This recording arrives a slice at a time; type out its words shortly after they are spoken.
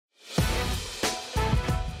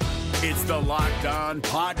It's the Locked On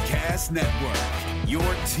Podcast Network, your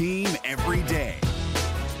team every day.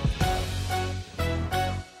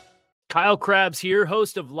 Kyle Krabs here,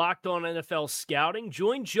 host of Locked On NFL Scouting.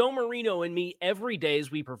 Join Joe Marino and me every day as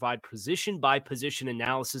we provide position-by-position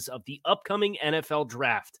analysis of the upcoming NFL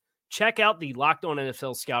Draft. Check out the Locked On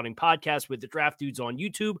NFL Scouting podcast with the Draft Dudes on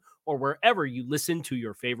YouTube or wherever you listen to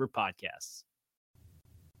your favorite podcasts.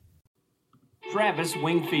 Travis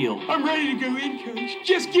Wingfield. I'm ready to go in, Coach.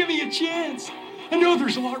 Just give me a chance. I know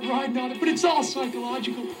there's a lot riding on it, but it's all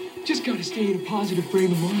psychological. Just got to stay in a positive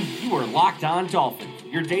frame of mind. You are Locked On Dolphins,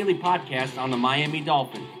 your daily podcast on the Miami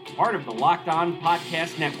Dolphins, part of the Locked On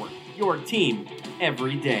Podcast Network, your team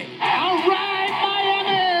every day. All right,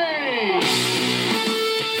 Miami!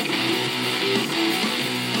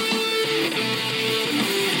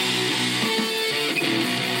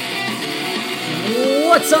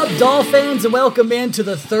 What's up, Dolphins, and welcome into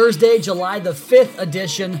the Thursday, July the 5th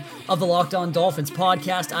edition of the Locked On Dolphins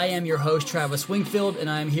podcast. I am your host, Travis Wingfield, and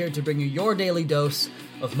I am here to bring you your daily dose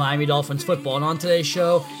of Miami Dolphins football. And on today's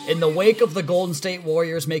show, in the wake of the Golden State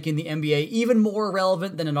Warriors making the NBA even more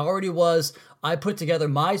relevant than it already was, I put together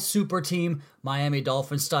my super team, Miami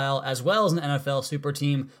Dolphins style, as well as an NFL super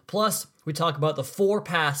team. Plus, we talk about the 4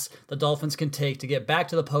 paths the Dolphins can take to get back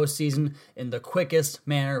to the postseason in the quickest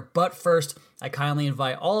manner. But first, I kindly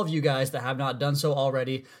invite all of you guys that have not done so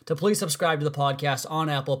already to please subscribe to the podcast on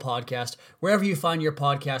Apple Podcast, wherever you find your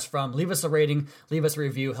podcast from. Leave us a rating, leave us a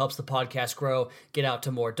review, helps the podcast grow, get out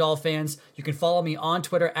to more Dolphins. You can follow me on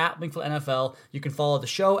Twitter at WingfieldNFL. You can follow the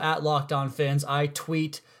show at Locked On Fins. I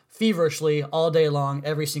tweet feverishly all day long,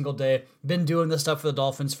 every single day. Been doing this stuff for the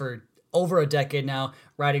Dolphins for over a decade now,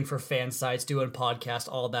 writing for fan sites, doing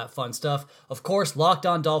podcasts, all that fun stuff. Of course,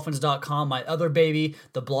 LockedOnDolphins.com, my other baby,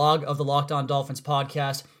 the blog of the Locked On Dolphins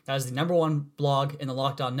podcast. That is the #1 blog in the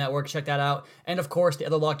Locked On Network. Check that out. And of course, the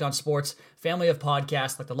other Locked On Sports family of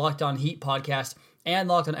podcasts, like the Locked On Heat podcast and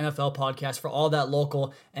Locked On NFL podcast for all that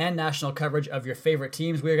local and national coverage of your favorite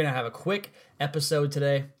teams. We're going to have a quick episode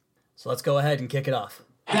today, so let's go ahead and kick it off.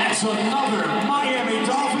 That's another Miami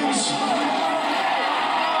Dolphins.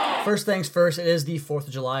 First things first, it is the 4th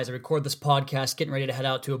of July as I record this podcast, getting ready to head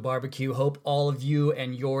out to a barbecue. Hope all of you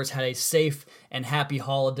and yours had a safe and happy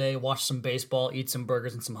holiday. Watch some baseball, eat some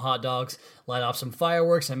burgers and some hot dogs, light off some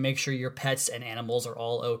fireworks, and make sure your pets and animals are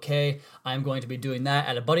all okay. I'm going to be doing that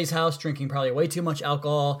at a buddy's house, drinking probably way too much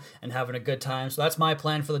alcohol and having a good time. So that's my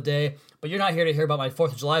plan for the day. But you're not here to hear about my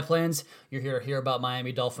 4th of July plans. You're here to hear about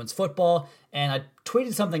Miami Dolphins football. And I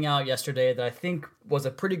tweeted something out yesterday that I think was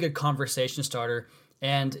a pretty good conversation starter.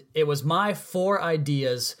 And it was my 4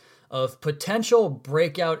 ideas of potential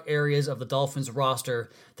breakout areas of the Dolphins roster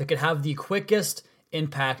that could have the quickest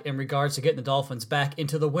impact in regards to getting the Dolphins back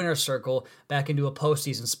into the winner's circle, back into a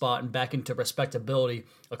postseason spot, and back into respectability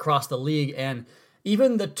across the league. And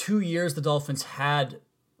even the 2 years the Dolphins had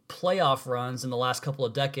playoff runs in the last couple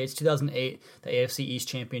of decades, 2008, the AFC East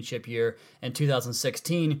Championship year, and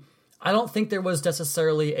 2016, I don't think there was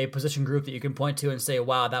necessarily a position group that you can point to and say,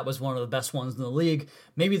 wow, that was one of the best ones in the league.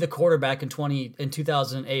 Maybe the quarterback in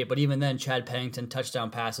 2008, but even then, Chad Pennington touchdown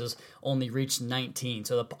passes only reached 19.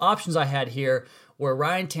 So the options I had here were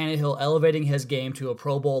Ryan Tannehill elevating his game to a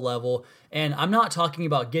Pro Bowl level. And I'm not talking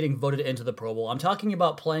about getting voted into the Pro Bowl. I'm talking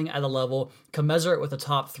about playing at a level commensurate with the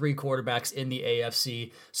top 3 quarterbacks in the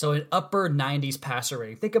AFC. So an upper 90s passer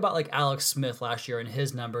rating. Think about like Alex Smith last year and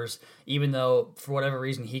his numbers, even though for whatever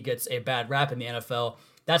reason he gets a bad rap in the NFL.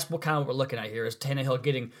 That's what we're looking at here, is Tannehill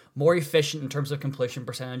getting more efficient in terms of completion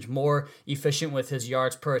percentage, more efficient with his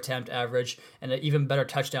yards per attempt average, and an even better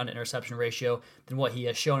touchdown to interception ratio than what he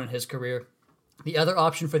has shown in his career. The other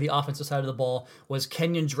option for the offensive side of the ball was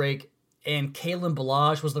Kenyon Drake, and Kalen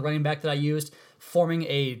Ballage was the running back that I used, forming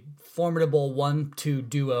a formidable 1-2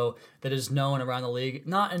 duo that is known around the league,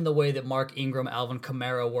 not in the way that Mark Ingram, Alvin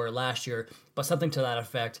Kamara were last year, but something to that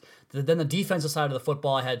effect. Then the defensive side of the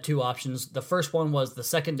football, I had 2 options. The first one was the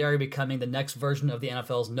secondary becoming the next version of the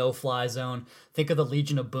NFL's no-fly zone. Think of the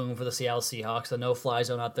Legion of Boom for the Seattle Seahawks, the no-fly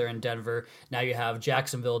zone out there in Denver. Now you have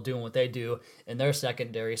Jacksonville doing what they do in their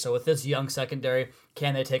secondary. So with this young secondary,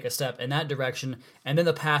 can they take a step in that direction? And then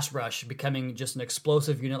the pass rush becoming just an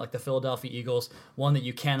explosive unit like the Philadelphia Eagles, one that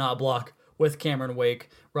you cannot block, with Cameron Wake,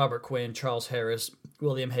 Robert Quinn, Charles Harris,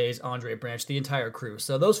 William Hayes, Andre Branch, the entire crew.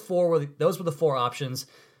 So those were the 4 options.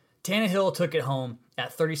 Tannehill took it home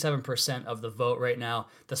at 37% of the vote right now.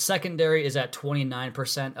 The secondary is at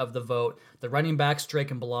 29% of the vote. The running backs, Drake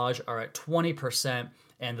and Ballage, are at 20%,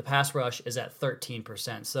 and the pass rush is at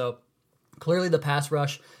 13%. So Clearly, the pass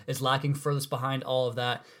rush is lacking furthest behind all of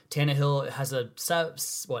that. Tannehill has a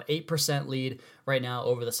 8% lead right now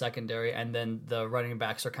over the secondary, and then the running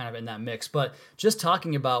backs are kind of in that mix. But just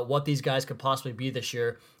talking about what these guys could possibly be this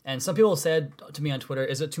year, and some people said to me on Twitter,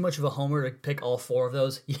 is it too much of a homer to pick all 4 of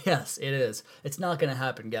those? Yes, it is. It's not going to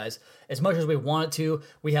happen, guys. As much as we want it to,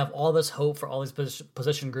 we have all this hope for all these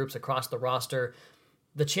position groups across the roster.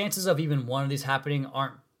 The chances of even one of these happening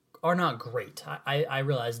are not great. I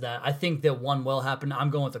realize that. I think that one will happen. I'm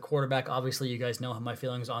going with the quarterback. Obviously, you guys know my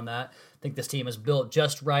feelings on that. I think this team is built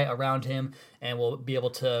just right around him and will be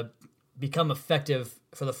able to become effective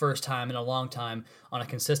for the first time in a long time on a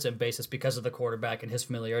consistent basis because of the quarterback and his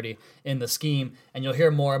familiarity in the scheme. And you'll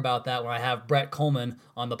hear more about that when I have Brett Coleman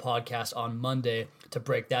on the podcast on Monday to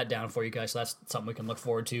break that down for you guys. So that's something we can look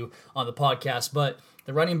forward to on the podcast. But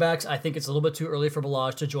the running backs, I think it's a little bit too early for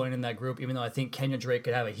Balazs to join in that group, even though I think Kenyon Drake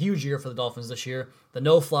could have a huge year for the Dolphins this year. The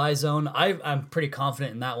no-fly zone, I'm pretty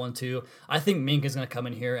confident in that one too. I think Mink is going to come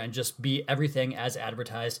in here and just be everything as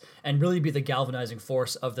advertised and really be the galvanizing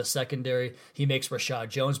force of the secondary. He makes Rashad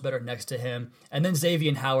Jones better next to him. And then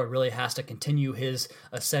Xavier Howard really has to continue his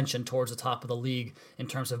ascension towards the top of the league in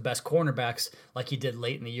terms of best cornerbacks like he did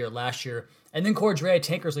late in the year last year. And then Cordrea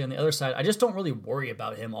Tankersley on the other side, I just don't really worry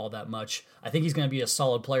about him all that much. I think he's going to be a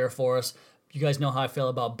solid player for us. You guys know how I feel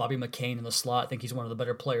about Bobby McCain in the slot. I think he's one of the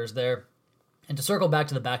better players there. And to circle back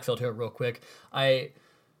to the backfield here real quick, I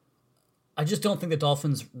just don't think the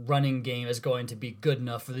Dolphins' running game is going to be good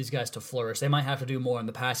enough for these guys to flourish. They might have to do more in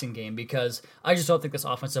the passing game because I just don't think this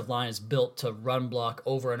offensive line is built to run block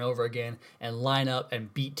over and over again and line up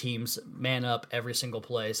and beat teams man up every single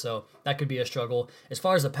play. So that could be a struggle. As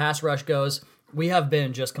far as the pass rush goes, we have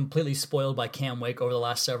been just completely spoiled by Cam Wake over the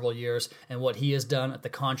last several years and what he has done at the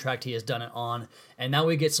contract he has done it on. And now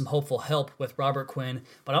we get some hopeful help with Robert Quinn.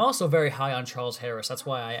 But I'm also very high on Charles Harris. That's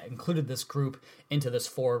why I included this group into this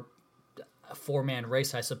four-man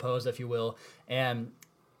race, I suppose, if you will. And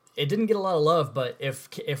it didn't get a lot of love, but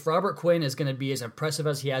if Robert Quinn is going to be as impressive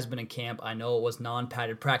as he has been in camp, I know it was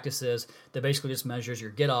non-padded practices that basically just measures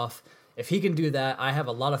your get-off. If he can do that, I have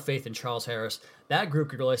a lot of faith in Charles Harris. That group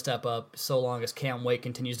could really step up so long as Cam Wake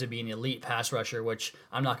continues to be an elite pass rusher, which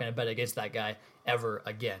I'm not going to bet against that guy ever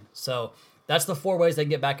again. So that's the 4 ways they can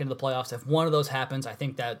get back into the playoffs. If one of those happens, I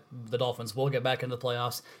think that the Dolphins will get back into the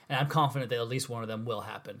playoffs, and I'm confident that at least one of them will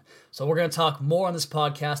happen. So we're going to talk more on this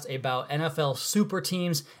podcast about NFL super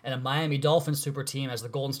teams and a Miami Dolphins super team as the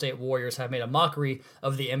Golden State Warriors have made a mockery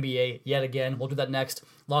of the NBA yet again. We'll do that next.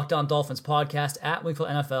 Locked On Dolphins podcast at Wingfield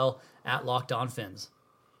NFL at Locked On Fins.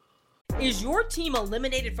 Is your team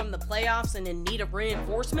eliminated from the playoffs and in need of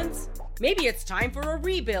reinforcements? Maybe it's time for a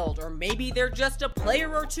rebuild, or maybe they're just a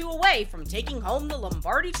player or two away from taking home the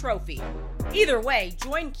Lombardi Trophy. Either way,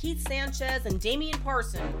 join Keith Sanchez and Damian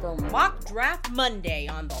Parson for Mock Draft Monday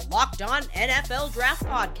on the Locked On NFL Draft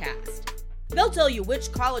Podcast. They'll tell you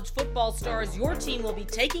which college football stars your team will be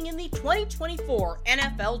taking in the 2024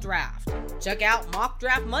 NFL Draft. Check out Mock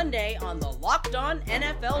Draft Monday on the Locked On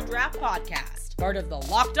NFL Draft Podcast, part of the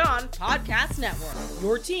Locked On Podcast Network,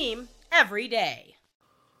 your team every day.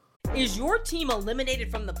 Is your team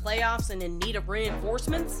eliminated from the playoffs and in need of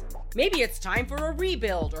reinforcements? Maybe it's time for a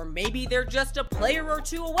rebuild, or maybe they're just a player or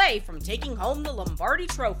two away from taking home the Lombardi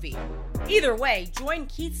Trophy. Either way, join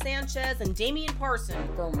Keith Sanchez and Damian Parson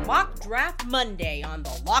for Mock Draft Monday on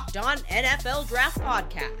the Locked On NFL Draft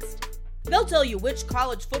Podcast. They'll tell you which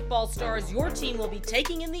college football stars your team will be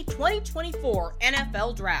taking in the 2024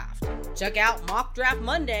 NFL Draft. Check out Mock Draft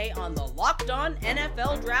Monday on the Locked On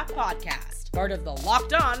NFL Draft Podcast, part of the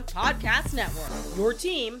Locked On Podcast Network, your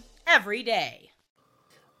team every day.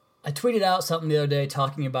 I tweeted out something the other day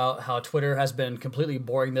talking about how Twitter has been completely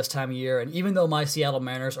boring this time of year, and even though my Seattle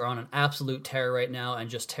Mariners are on an absolute tear right now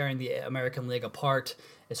and just tearing the American League apart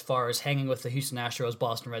as far as hanging with the Houston Astros,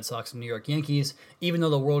 Boston Red Sox, and New York Yankees, even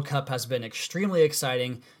though the World Cup has been extremely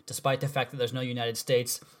exciting, despite the fact that there's no United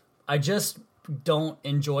States, I just don't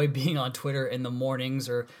enjoy being on Twitter in the mornings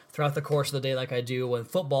or throughout the course of the day like I do when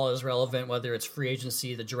football is relevant, whether it's free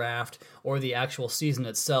agency, the draft, or the actual season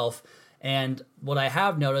itself. And what I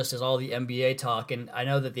have noticed is all the NBA talk, and I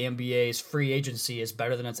know that the NBA's free agency is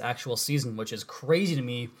better than its actual season, which is crazy to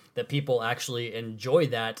me that people actually enjoy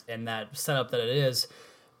that and that setup that it is.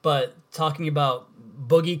 But talking about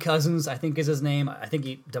Boogie Cousins, I think is his name. I think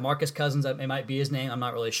DeMarcus Cousins, it might be his name. I'm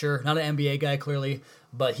not really sure. Not an NBA guy, clearly,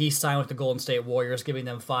 but he signed with the Golden State Warriors, giving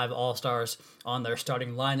them 5 All-Stars on their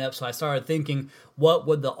starting lineup. So I started thinking, what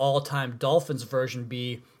would the all-time Dolphins version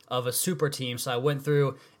be of a super team. So I went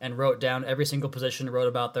through and wrote down every single position, wrote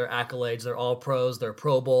about their accolades, their all-pros, their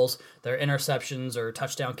Pro Bowls, their interceptions or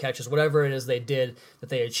touchdown catches, whatever it is they did that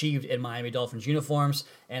they achieved in Miami Dolphins uniforms.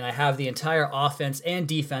 And I have the entire offense and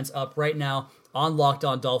defense up right now on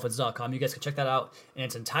LockedOnDolphins.com. You guys can check that out in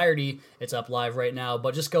its entirety. It's up live right now,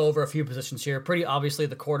 but just go over a few positions here. Pretty obviously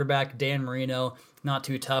the quarterback, Dan Marino, not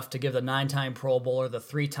too tough to give the 9-time Pro Bowler, the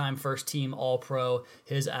 3-time first-team All-Pro,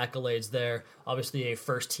 his accolades there. Obviously a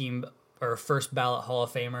first-team or first-ballot Hall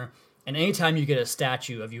of Famer. And anytime you get a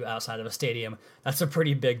statue of you outside of a stadium, that's a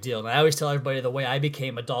pretty big deal. And I always tell everybody the way I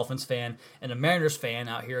became a Dolphins fan and a Mariners fan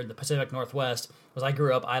out here in the Pacific Northwest was I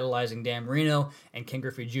grew up idolizing Dan Marino and Ken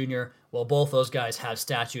Griffey Jr. Well, both those guys have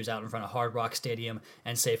statues out in front of Hard Rock Stadium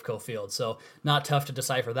and Safeco Field. So not tough to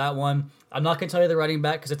decipher that one. I'm not going to tell you the running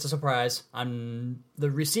back because it's a surprise.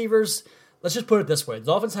 The receivers, let's just put it this way. The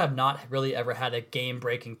Dolphins have not really ever had a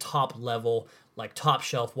game-breaking top-level, like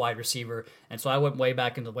top-shelf wide receiver. And so I went way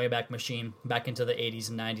back into the Wayback Machine, back into the 80s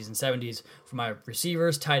and 90s and 70s. For my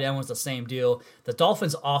receivers, tight end was the same deal. The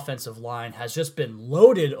Dolphins' offensive line has just been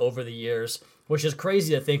loaded over the years, which is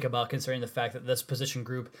crazy to think about considering the fact that this position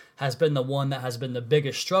group has been the one that has been the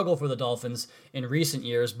biggest struggle for the Dolphins in recent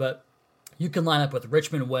years. But you can line up with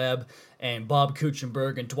Richmond Webb and Bob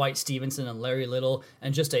Kuechenberg and Dwight Stevenson and Larry Little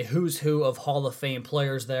and just a who's who of Hall of Fame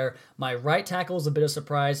players there. My right tackle is a bit of a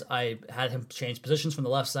surprise. I had him change positions from the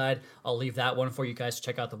left side. I'll leave that one for you guys to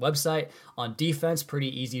check out the website. On defense,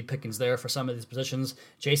 pretty easy pickings there for some of these positions.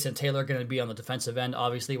 Jason Taylor going to be on the defensive end,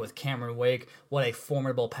 obviously, with Cameron Wake. What a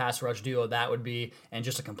formidable pass rush duo that would be, and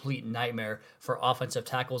just a complete nightmare for offensive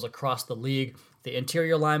tackles across the league. The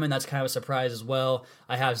interior lineman, that's kind of a surprise as well.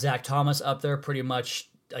 I have Zach Thomas up there, pretty much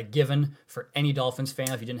a given for any Dolphins fan.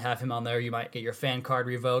 If you didn't have him on there, you might get your fan card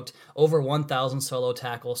revoked. Over 1,000 solo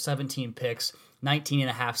tackles, 17 picks, 19 and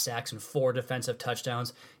a half sacks, and 4 defensive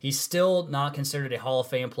touchdowns. He's still not considered a Hall of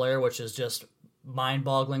Fame player, which is just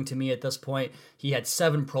mind-boggling to me at this point. He had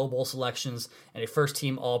 7 Pro Bowl selections and a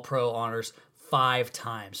first-team All-Pro honors 5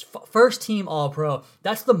 times. First-team All-Pro,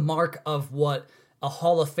 that's the mark of what a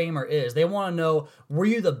Hall of Famer is. They want to know, were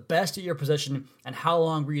you the best at your position and how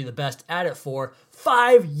long were you the best at it for?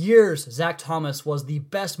 5 years, Zach Thomas was the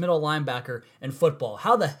best middle linebacker in football.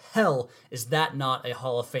 How the hell is that not a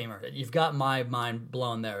Hall of Famer? You've got my mind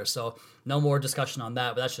blown there. So no more discussion on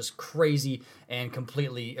that, but that's just crazy and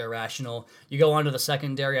completely irrational. You go on to the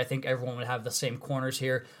secondary, I think everyone would have the same corners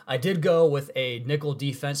here. I did go with a nickel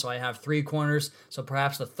defense, so I have 3 corners, so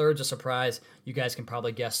perhaps the third's a surprise. You guys can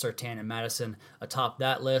probably guess Surtain and Madison atop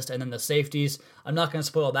that list. And then the safeties, I'm not going to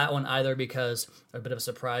spoil that one either because a bit of a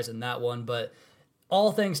surprise in that one, but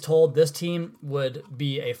all things told, this team would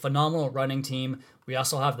be a phenomenal running team. We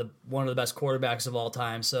also have one of the best quarterbacks of all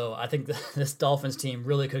time, so I think this Dolphins team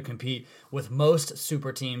really could compete with most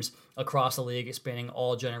super teams across the league, spanning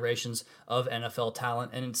all generations of NFL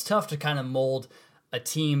talent. And it's tough to kind of mold a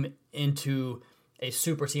team into a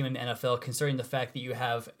super team in the NFL, considering the fact that you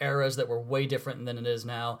have eras that were way different than it is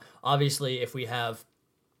now. Obviously, if we have,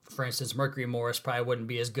 for instance, Mercury Morris probably wouldn't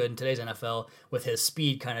be as good in today's NFL with his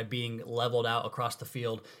speed kind of being leveled out across the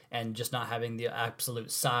field and just not having the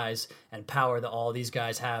absolute size and power that all these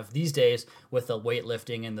guys have these days with the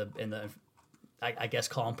weightlifting and the I guess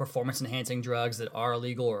call them performance-enhancing drugs that are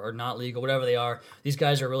illegal or not legal, whatever they are. These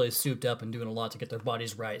guys are really souped up and doing a lot to get their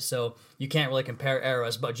bodies right. So you can't really compare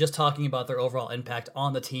eras, but just talking about their overall impact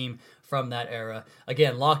on the team from that era.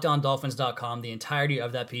 Again, LockedOnDolphins.com, the entirety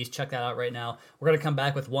of that piece. Check that out right now. We're going to come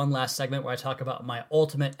back with one last segment where I talk about my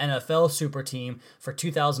ultimate NFL super team for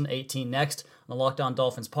 2018 next on the Locked On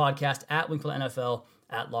Dolphins podcast at Wingfield NFL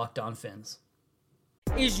at Locked On Fins.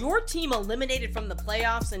 Is your team eliminated from the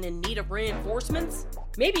playoffs and in need of reinforcements?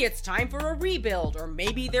 Maybe it's time for a rebuild, or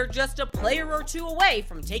maybe they're just a player or 2 away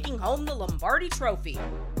from taking home the Lombardi Trophy.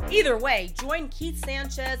 Either way, join Keith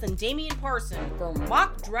Sanchez and Damian Parson for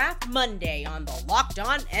Mock Draft Monday on the Locked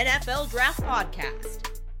On NFL Draft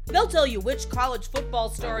Podcast. They'll tell you which college football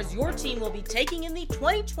stars your team will be taking in the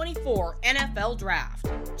 2024 NFL Draft.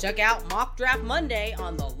 Check out Mock Draft Monday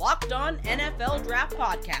on the Locked On NFL Draft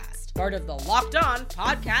Podcast, part of the Locked On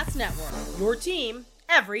Podcast Network, your team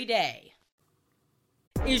every day.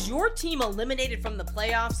 Is your team eliminated from the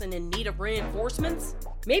playoffs and in need of reinforcements?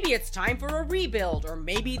 Maybe it's time for a rebuild, or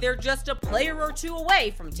maybe they're just a player or 2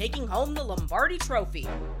 away from taking home the Lombardi Trophy.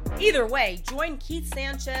 Either way, join Keith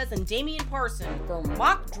Sanchez and Damian Parson for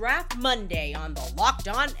Mock Draft Monday on the Locked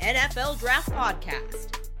On NFL Draft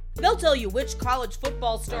Podcast. They'll tell you which college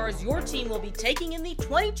football stars your team will be taking in the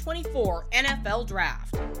 2024 NFL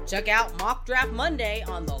Draft. Check out Mock Draft Monday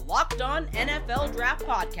on the Locked On NFL Draft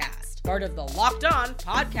Podcast, part of the Locked On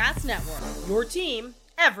Podcast Network, your team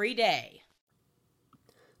every day.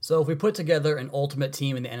 So if we put together an ultimate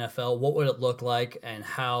team in the NFL, what would it look like and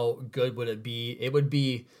how good would it be? It would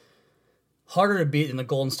be harder to beat than the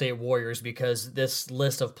Golden State Warriors because this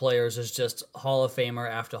list of players is just Hall of Famer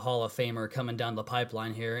after Hall of Famer coming down the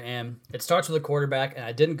pipeline here. And it starts with a quarterback, and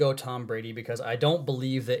I didn't go Tom Brady because I don't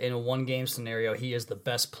believe that in a one-game scenario he is the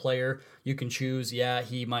best player you can choose. Yeah,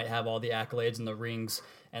 he might have all the accolades and the rings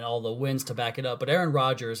and all the wins to back it up. But Aaron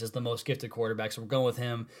Rodgers is the most gifted quarterback, so we're going with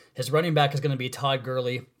him. His running back is going to be Todd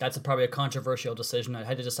Gurley. That's probably a controversial decision. I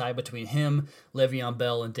had to decide between him, Le'Veon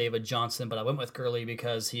Bell, and David Johnson, but I went with Gurley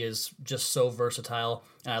because he is just so versatile,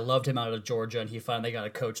 and I loved him out of Georgia, and he finally got a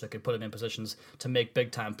coach that could put him in positions to make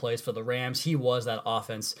big-time plays for the Rams. He was that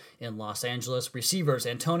offense in Los Angeles. Receivers,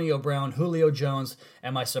 Antonio Brown, Julio Jones,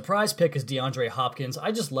 and my surprise pick is DeAndre Hopkins.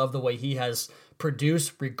 I just love the way he has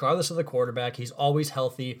produced regardless of the quarterback. He's always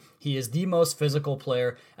healthy. He is the most physical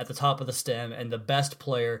player at the top of the stem and the best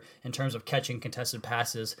player in terms of catching contested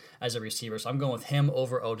passes as a receiver. So I'm going with him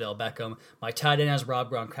over Odell Beckham. My tight end is Rob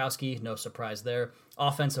Gronkowski. No surprise there.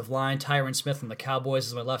 Offensive line, Tyron Smith from the Cowboys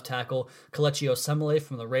is my left tackle. Kelechi Osemele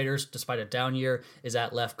from the Raiders, despite a down year, is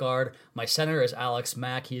at left guard. My center is Alex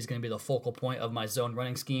Mack. He's going to be the focal point of my zone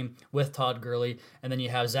running scheme with Todd Gurley. And then you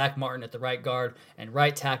have Zach Martin at the right guard. And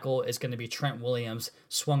right tackle is going to be Trent Williams,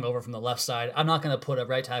 swung over from the left side. I'm not going to put a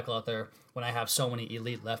right tackle out there when I have so many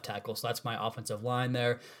elite left tackles. So that's my offensive line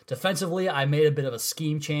there. Defensively, I made a bit of a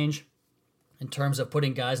scheme change. In terms of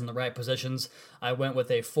putting guys in the right positions, I went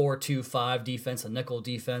with a 4-2-5 defense, a nickel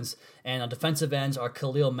defense. And on defensive ends are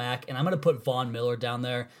Khalil Mack, and I'm going to put Von Miller down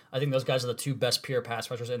there. I think those guys are the two best pure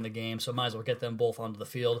pass rushers in the game, so might as well get them both onto the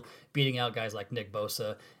field, beating out guys like Nick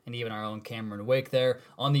Bosa and even our own Cameron Wake there.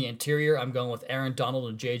 On the interior, I'm going with Aaron Donald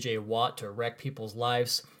and J.J. Watt to wreck people's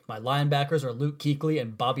lives. My linebackers are Luke Kuechly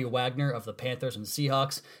and Bobby Wagner of the Panthers and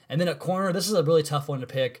Seahawks. And then at corner, this is a really tough one to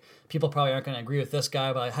pick. People probably aren't going to agree with this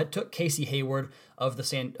guy, but I took Casey Hayward of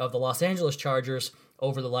the Los Angeles Chargers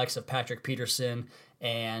over the likes of Patrick Peterson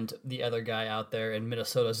and the other guy out there in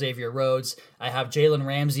Minnesota, Xavier Rhodes. I have Jalen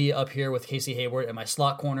Ramsey up here with Casey Hayward, and my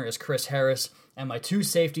slot corner is Chris Harris. And my two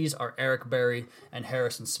safeties are Eric Berry and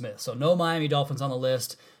Harrison Smith. So no Miami Dolphins on the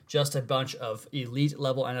list. Just a bunch of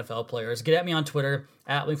elite-level NFL players. Get at me on Twitter,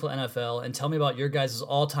 @WingfieldNFL, and tell me about your guys'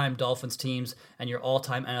 all-time Dolphins teams and your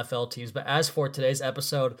all-time NFL teams. But as for today's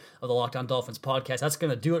episode of the Locked On Dolphins podcast, that's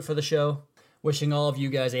going to do it for the show. Wishing all of you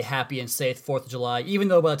guys a happy and safe 4th of July, even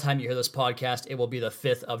though by the time you hear this podcast, it will be the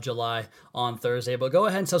 5th of July on Thursday. But go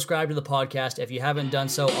ahead and subscribe to the podcast if you haven't done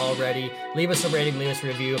so already. Leave us a rating, leave us a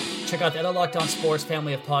review. Check out the other Locked On Sports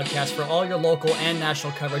family of podcasts for all your local and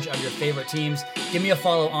national coverage of your favorite teams. Give me a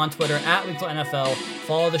follow on Twitter, @WingfieldNFL.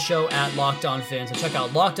 Follow the show @LockedOnFins. And check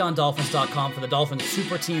out LockedOnDolphins.com for the Dolphins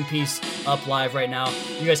Super Team piece up live right now.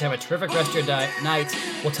 You guys have a terrific rest of your night.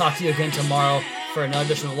 We'll talk to you again tomorrow for another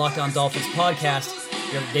edition of the Locked On Dolphins podcast,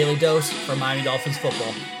 your daily dose for Miami Dolphins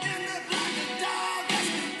football.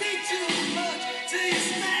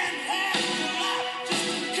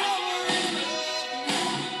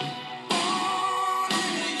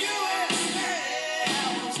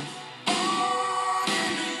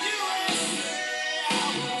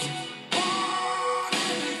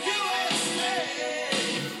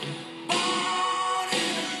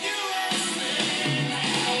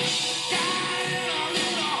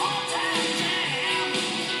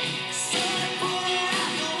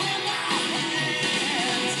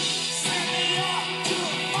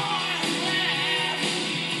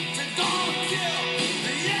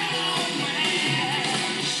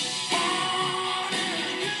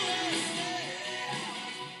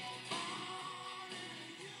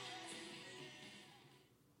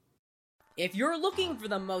 If you're looking for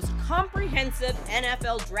the most comprehensive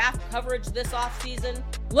NFL draft coverage this offseason,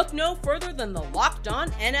 look no further than the Locked On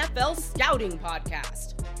NFL Scouting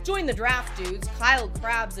Podcast. Join the draft dudes, Kyle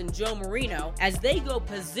Krabs and Joe Marino, as they go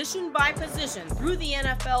position by position through the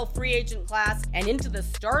NFL free agent class and into the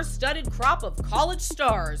star-studded crop of college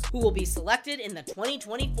stars who will be selected in the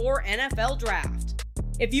 2024 NFL Draft.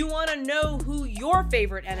 If you want to know who your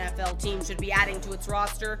favorite NFL team should be adding to its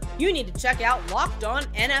roster, you need to check out Locked On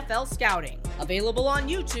NFL Scouting, available on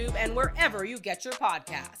YouTube and wherever you get your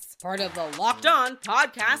podcasts. Part of the Locked On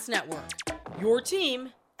Podcast Network, your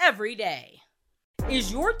team every day.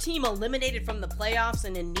 Is your team eliminated from the playoffs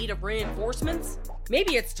and in need of reinforcements?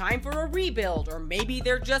 Maybe it's time for a rebuild, or maybe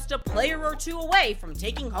they're just a player or two away from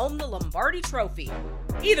taking home the Lombardi Trophy.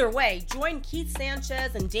 Either way, join Keith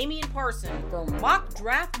Sanchez and Damian Parson for Mock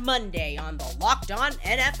Draft Monday on the Locked On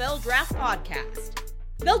NFL Draft Podcast.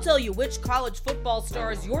 They'll tell you which college football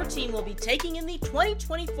stars your team will be taking in the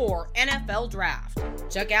 2024 NFL Draft.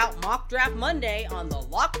 Check out Mock Draft Monday on the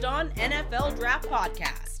Locked On NFL Draft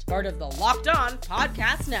Podcast, part of the Locked On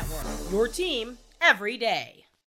Podcast Network, your team every day.